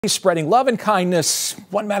Spreading love and kindness,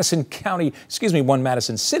 one Madison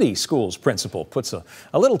City Schools principal puts a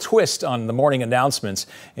little twist on the morning announcements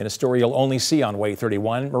in a story you'll only see on Way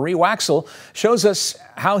 31. Marie Waxel shows us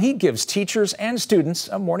how he gives teachers and students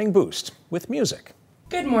a morning boost with music.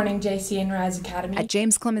 Good morning, JC and Rise Academy. At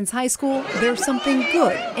James Clemens High School, there's something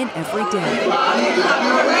good in every day.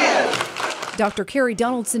 Dr. Kerry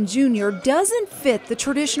Donaldson Jr. doesn't fit the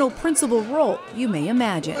traditional principal role you may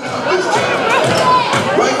imagine.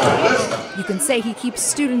 You can say he keeps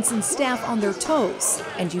students and staff on their toes,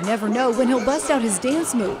 and you never know when he'll bust out his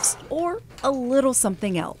dance moves or a little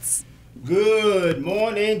something else. Good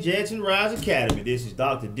morning, Jetson Rise Academy. This is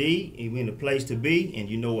Dr. D, and we're in the place to be, and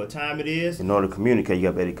you know what time it is. In order to communicate, you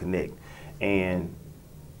got to be able to connect. And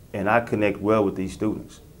I connect well with these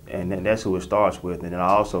students. And that's who it starts with. And then I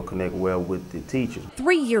also connect well with the teachers.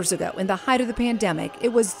 3 years ago, in the height of the pandemic,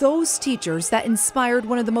 it was those teachers that inspired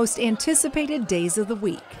one of the most anticipated days of the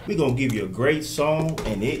week. We're going to give you a great song,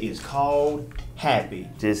 and it is called Happy.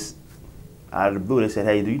 Just out of the blue, they said,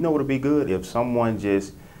 hey, do you know what would be good if someone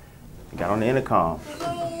just got on the intercom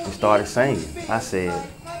and started singing? I said,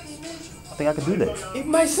 I think I could do that. It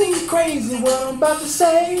might seem crazy what I'm about to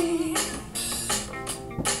say.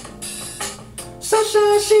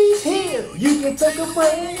 Sunshine, she's here. You can take a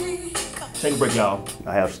break. Take a break, y'all.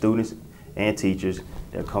 I have students and teachers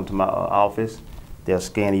that come to my office. They'll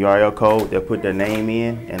scan the URL code. They'll put their name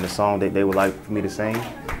in and the song that they would like for me to sing.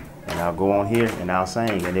 And I'll go on here and I'll sing.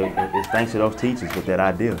 And it's thanks to those teachers with that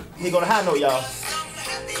idea. Here go the high note, y'all.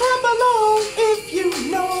 Clap along if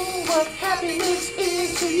you know what happiness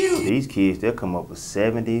is to you. These kids, they'll come up with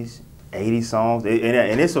 70s, 80s songs.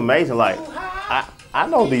 And it's amazing, like, I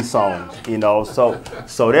know these songs, you know, so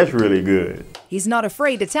that's really good. He's not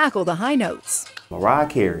afraid to tackle the high notes. Mariah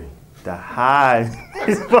Carey, the high.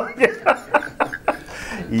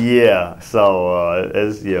 Yeah, so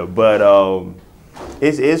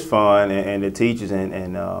it's fun, and the teachers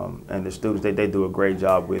and the students they do a great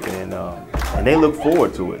job with it, and they look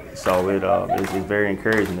forward to it. So it's very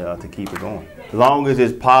encouraging to keep it going. As long as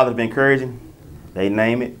it's positive, encouraging, they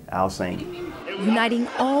name it, I'll sing it. Uniting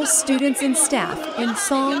all students and staff in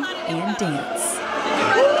song and dance.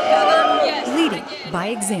 Leading by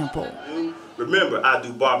example. Remember, I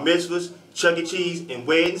do bar mitzvahs, Chuck E. Cheese, and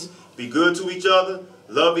weddings. Be good to each other,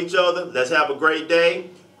 love each other. Let's have a great day.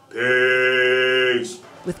 Peace.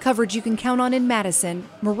 With coverage you can count on in Madison,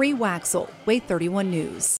 Marie Waxel, Way 31 News.